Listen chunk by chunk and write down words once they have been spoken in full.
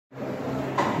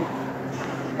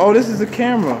Oh, this is the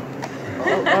camera.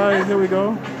 Oh, all right, here we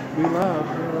go. We live.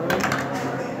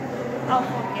 I'll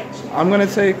forget you. I'm gonna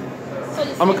take. So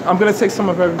I'm gonna take some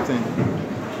of everything.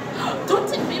 don't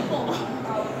take people.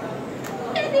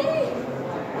 Eddie.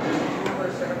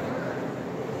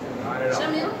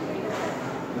 Jamil.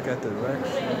 Look at the direction.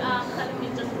 Can we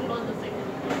just close the second?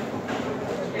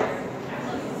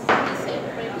 They say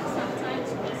break sometimes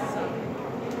with some.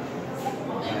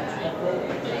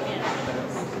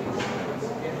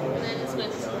 And then it's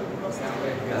going to roast.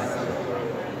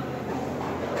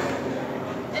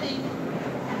 Eddie.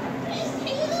 Thank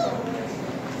you.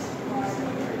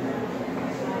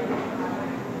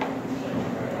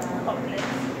 Complex.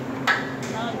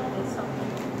 Now you need something.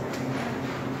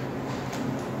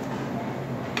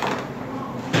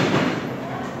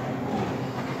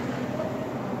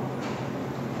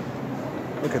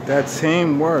 Look at that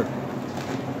teamwork.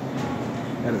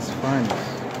 That is finest.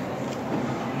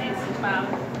 Thanks, Bob.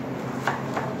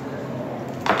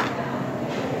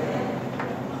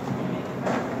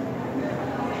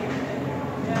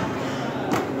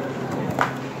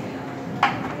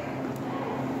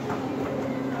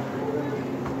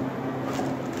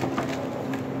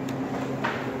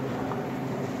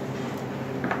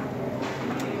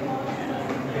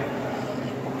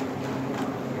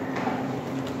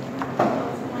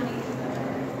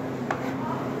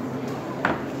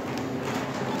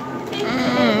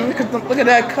 Look at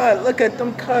that cut. Look at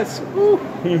them cuts. Ooh.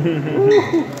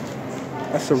 Ooh.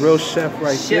 That's a real chef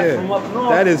right there. From up north.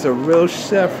 That is a real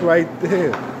chef right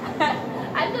there.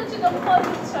 I thought you don't call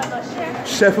each other chef.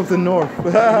 Chef of the North.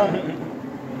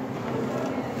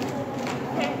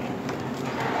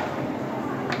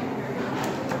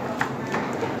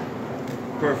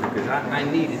 Perfect, because I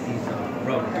needed these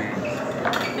rubber bands.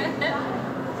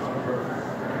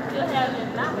 You have it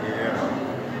now. Yeah.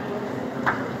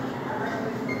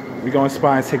 We go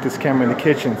inside and take this camera in the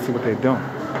kitchen and see what they're doing.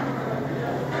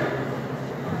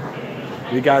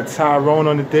 We got Tyrone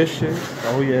on the dishes.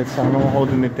 Oh yeah, Tyrone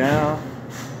holding it down.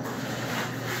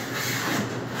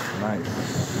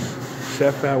 Nice.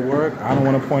 Chef at work. I don't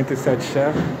want to point this at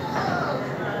Chef.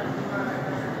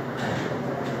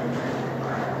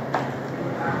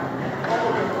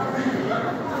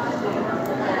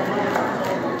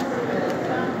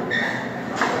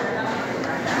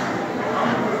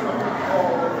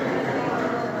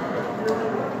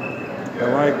 I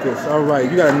like this. All right,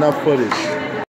 you got enough footage.